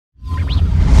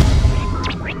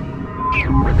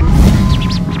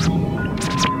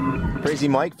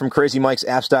Crazy Mike from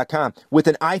CrazyMikesapps.com with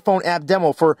an iPhone app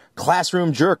demo for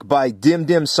Classroom Jerk by Dim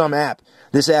Dim Sum app.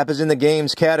 This app is in the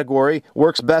games category,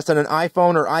 works best on an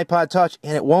iPhone or iPod Touch,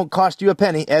 and it won't cost you a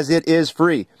penny as it is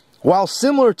free. While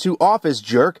similar to Office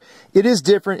Jerk, it is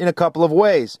different in a couple of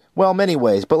ways. Well, many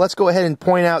ways, but let's go ahead and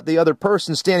point out the other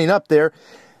person standing up there.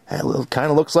 It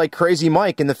kind of looks like Crazy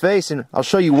Mike in the face, and I'll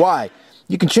show you why.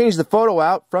 You can change the photo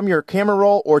out from your camera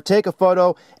roll or take a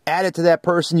photo, add it to that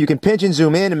person. You can pinch and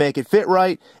zoom in and make it fit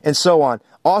right, and so on.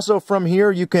 Also from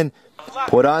here, you can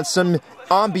put on some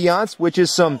ambiance, which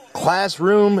is some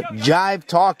classroom jive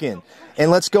talking.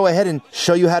 And let's go ahead and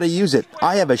show you how to use it.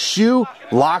 I have a shoe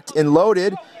locked and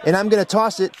loaded, and I'm going to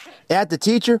toss it at the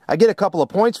teacher. I get a couple of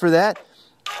points for that.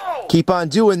 Keep on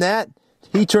doing that.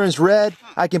 He turns red.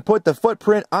 I can put the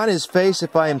footprint on his face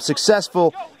if I am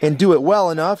successful and do it well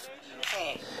enough.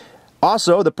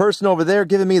 Also, the person over there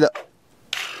giving me the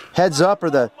heads up or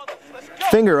the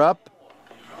finger up.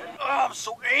 Oh, I'm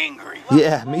so angry.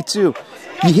 Yeah, me too.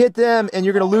 You hit them and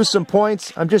you're going to lose some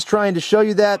points. I'm just trying to show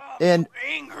you that, and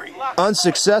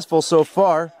unsuccessful so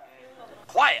far.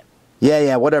 Quiet.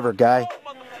 Yeah, whatever, guy.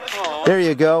 There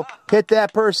you go. Hit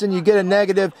that person, you get a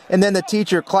negative, and then the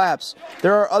teacher claps.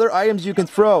 There are other items you can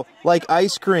throw, like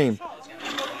ice cream.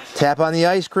 Tap on the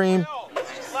ice cream.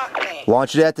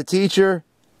 Launch it at the teacher.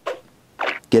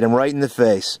 Get him right in the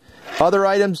face. Other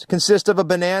items consist of a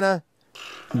banana,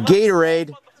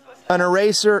 Gatorade, an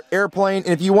eraser, airplane,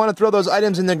 and if you want to throw those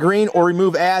items in the green or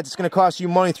remove ads, it's going to cost you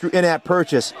money through in-app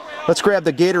purchase. Let's grab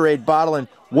the Gatorade bottle and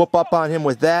whoop up on him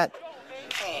with that.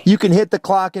 You can hit the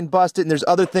clock and bust it, and there's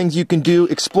other things you can do.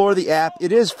 Explore the app.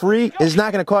 It is free. It's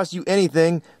not going to cost you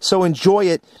anything, so enjoy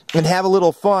it and have a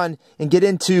little fun and get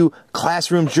into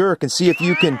Classroom Jerk and see if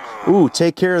you can,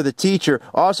 take care of the teacher.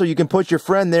 Also, you can put your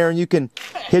friend there and you can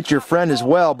hit your friend as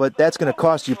well, but that's going to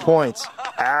cost you points.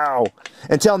 Ow.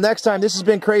 Until next time, this has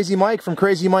been Crazy Mike from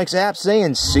Crazy Mike's app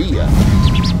saying see ya.